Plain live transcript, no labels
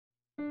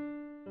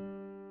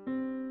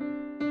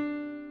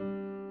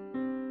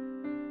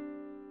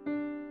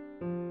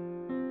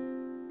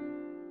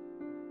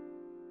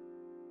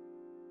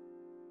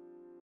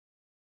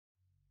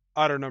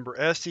Item Number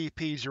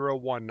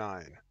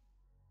SCP-019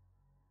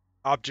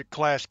 Object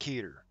Class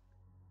Keter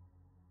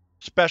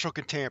Special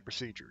Containment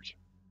Procedures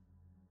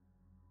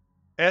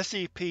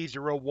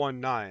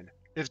SCP-019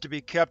 is to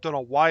be kept on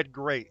a wide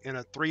grate in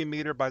a 3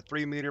 by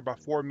 3 by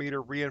 4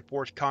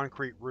 reinforced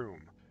concrete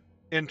room,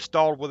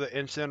 installed with an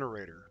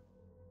incinerator.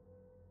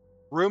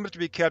 Room is to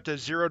be kept at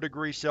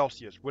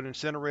 0°C when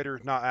incinerator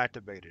is not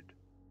activated.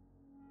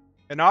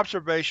 An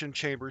observation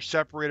chamber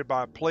separated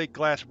by a plate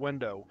glass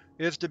window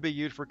is to be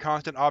used for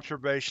constant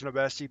observation of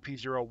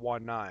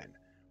SCP-019,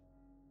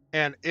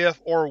 and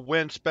if or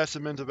when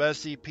specimens of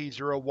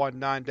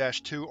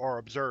SCP-019-2 are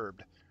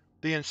observed,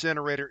 the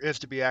incinerator is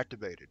to be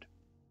activated.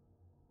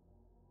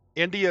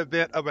 In the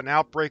event of an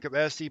outbreak of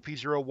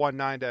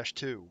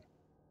SCP-019-2,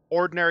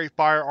 ordinary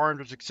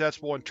firearms are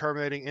successful in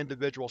terminating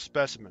individual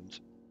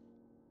specimens,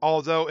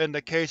 although in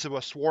the case of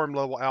a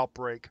swarm-level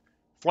outbreak,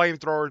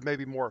 flamethrowers may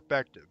be more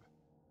effective.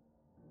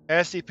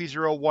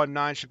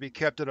 SCP-019 should be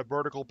kept in a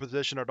vertical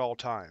position at all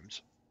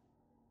times.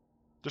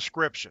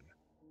 Description: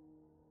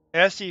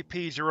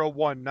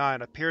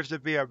 SCP-019 appears to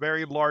be a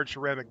very large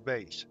ceramic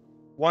vase,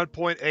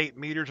 1.8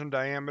 meters in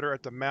diameter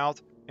at the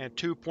mouth and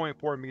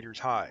 2.4 meters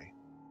high.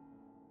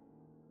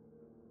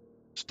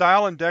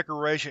 Style and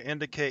decoration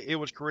indicate it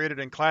was created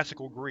in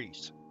classical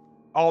Greece,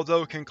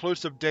 although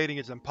conclusive dating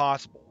is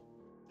impossible,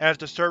 as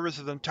the surface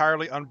is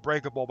entirely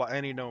unbreakable by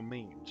any known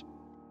means.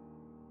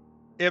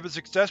 If a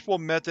successful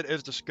method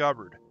is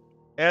discovered,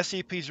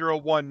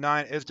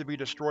 SCP-019 is to be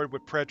destroyed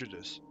with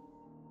prejudice.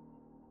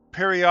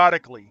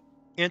 Periodically,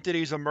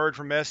 entities emerge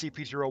from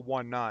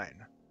SCP-019.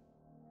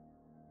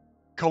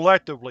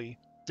 Collectively,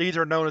 these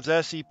are known as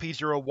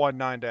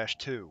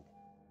SCP-019-2.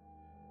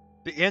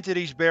 The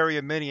entities vary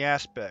in many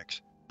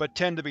aspects, but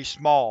tend to be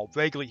small,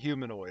 vaguely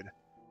humanoid,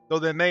 though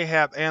they may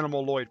have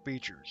animaloid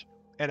features,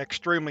 and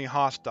extremely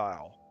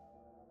hostile.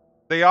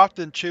 They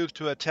often choose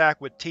to attack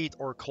with teeth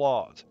or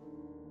claws.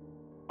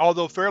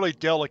 Although fairly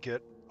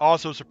delicate,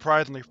 also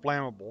surprisingly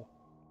flammable,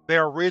 they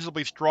are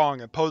reasonably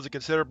strong and pose a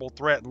considerable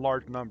threat in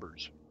large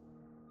numbers.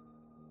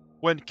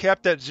 When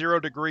kept at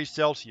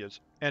 0°C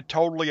and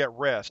totally at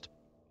rest,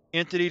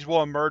 entities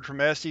will emerge from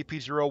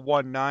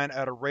SCP-019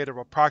 at a rate of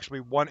approximately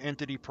 1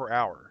 entity per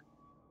hour.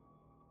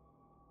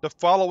 The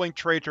following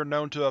traits are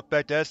known to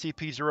affect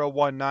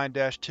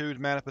SCP-019-2's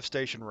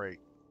manifestation rate.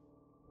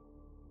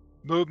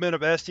 Movement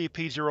of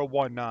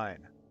SCP-019.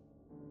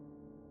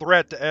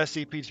 Threat to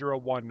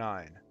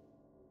SCP-019.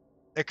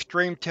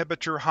 Extreme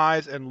temperature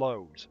highs and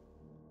lows.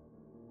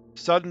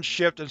 Sudden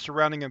shift in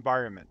surrounding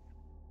environment.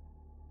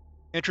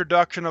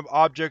 Introduction of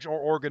objects or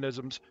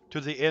organisms to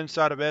the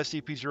inside of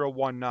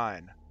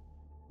SCP-019,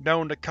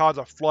 known to cause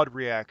a flood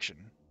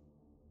reaction.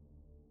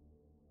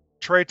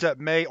 Traits that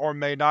may or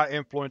may not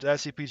influence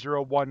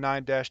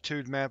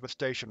SCP-019-2's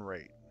manifestation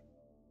rate.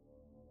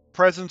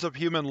 Presence of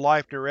human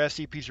life near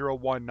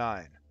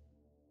SCP-019.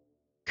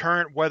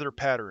 Current weather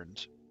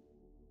patterns.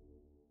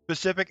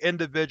 Specific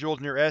individuals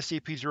near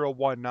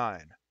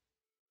SCP-019.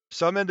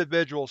 Some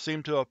individuals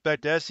seem to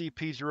affect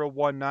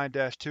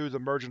SCP-019-2's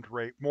emergence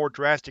rate more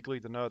drastically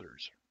than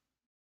others.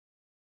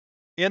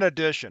 In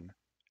addition,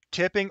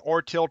 tipping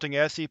or tilting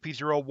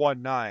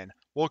SCP-019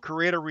 will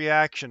create a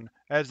reaction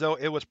as though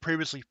it was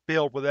previously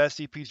filled with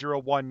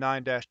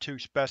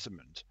SCP-019-2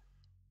 specimens,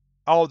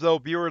 although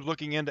viewers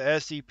looking into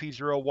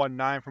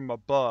SCP-019 from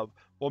above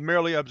will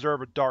merely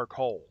observe a dark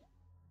hole.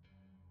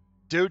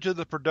 Due to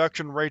the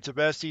production rates of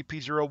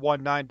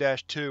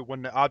SCP-019-2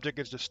 when the object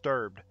is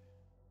disturbed,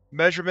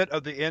 measurement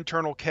of the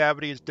internal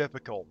cavity is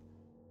difficult,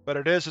 but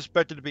it is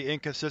suspected to be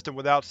inconsistent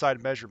with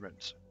outside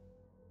measurements.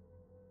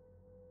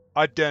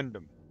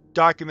 Addendum: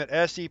 Document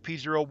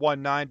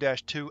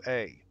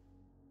SCP-019-2-A.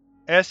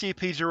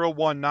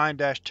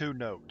 SCP-019-2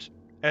 Notes,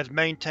 as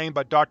maintained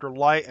by Dr.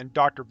 Light and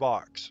Dr.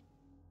 Vox.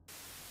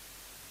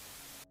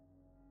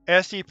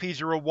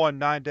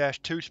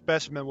 SCP-019-2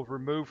 specimen was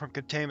removed from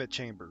containment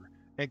chamber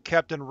and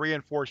kept in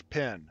reinforced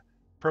pen,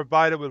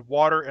 provided with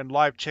water and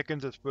live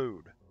chickens as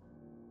food.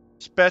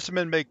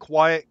 Specimen made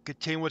quiet,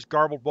 continuous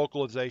garbled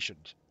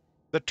vocalizations,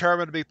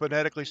 determined to be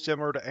phonetically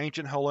similar to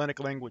ancient Hellenic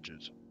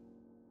languages.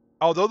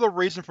 Although the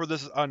reason for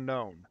this is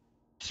unknown,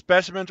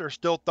 specimens are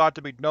still thought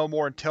to be no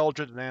more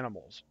intelligent than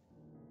animals.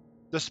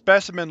 The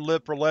specimen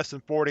lived for less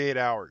than 48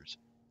 hours,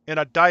 and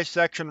a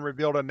dissection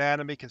revealed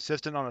anatomy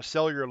consistent on a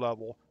cellular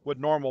level with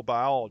normal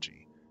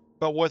biology,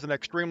 but with an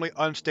extremely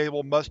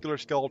unstable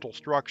musculoskeletal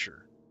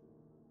structure.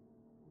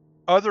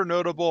 Other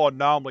notable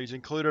anomalies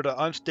included an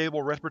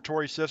unstable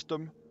respiratory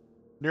system,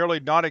 nearly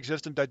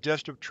non-existent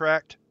digestive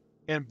tract,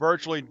 and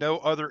virtually no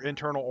other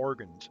internal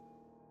organs.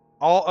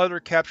 All other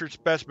captured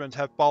specimens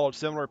have followed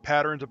similar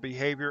patterns of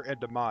behavior and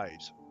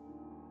demise.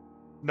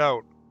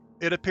 Note: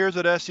 it appears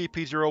that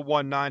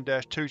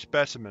SCP-019-2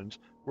 specimens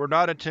were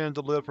not intended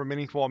to live for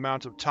meaningful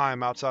amounts of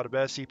time outside of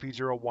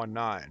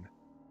SCP-019.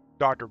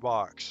 Dr.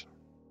 Vox.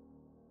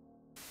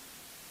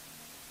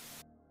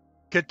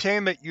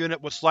 Containment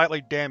Unit was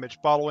slightly damaged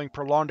following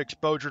prolonged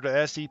exposure to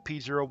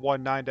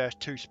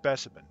SCP-019-2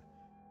 specimen.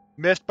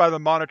 Missed by the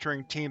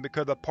monitoring team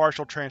because of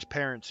partial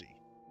transparency.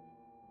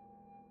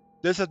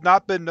 This has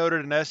not been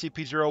noted in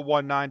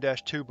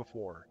SCP-019-2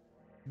 before.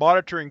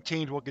 Monitoring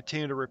teams will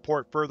continue to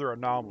report further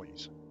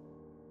anomalies.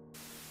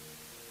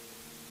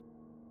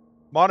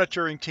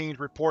 Monitoring teams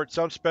report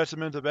some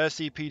specimens of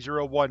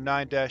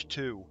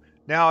SCP-019-2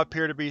 now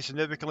appear to be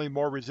significantly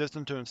more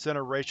resistant to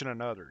incineration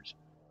than others.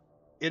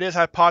 It is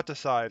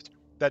hypothesized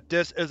that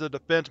this is a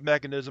defense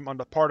mechanism on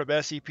the part of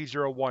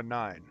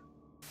SCP-019.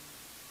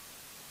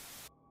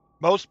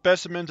 Most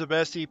specimens of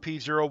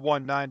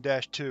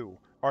SCP-019-2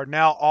 are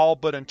now all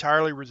but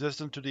entirely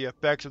resistant to the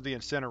effects of the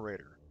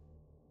incinerator.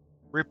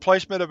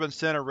 Replacement of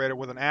incinerator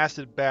with an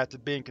acid bath is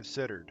being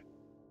considered.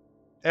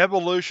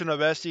 Evolution of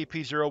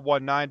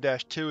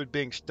SCP-019-2 is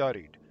being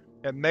studied,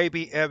 and may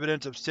be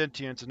evidence of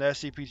sentience in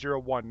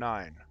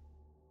SCP-019.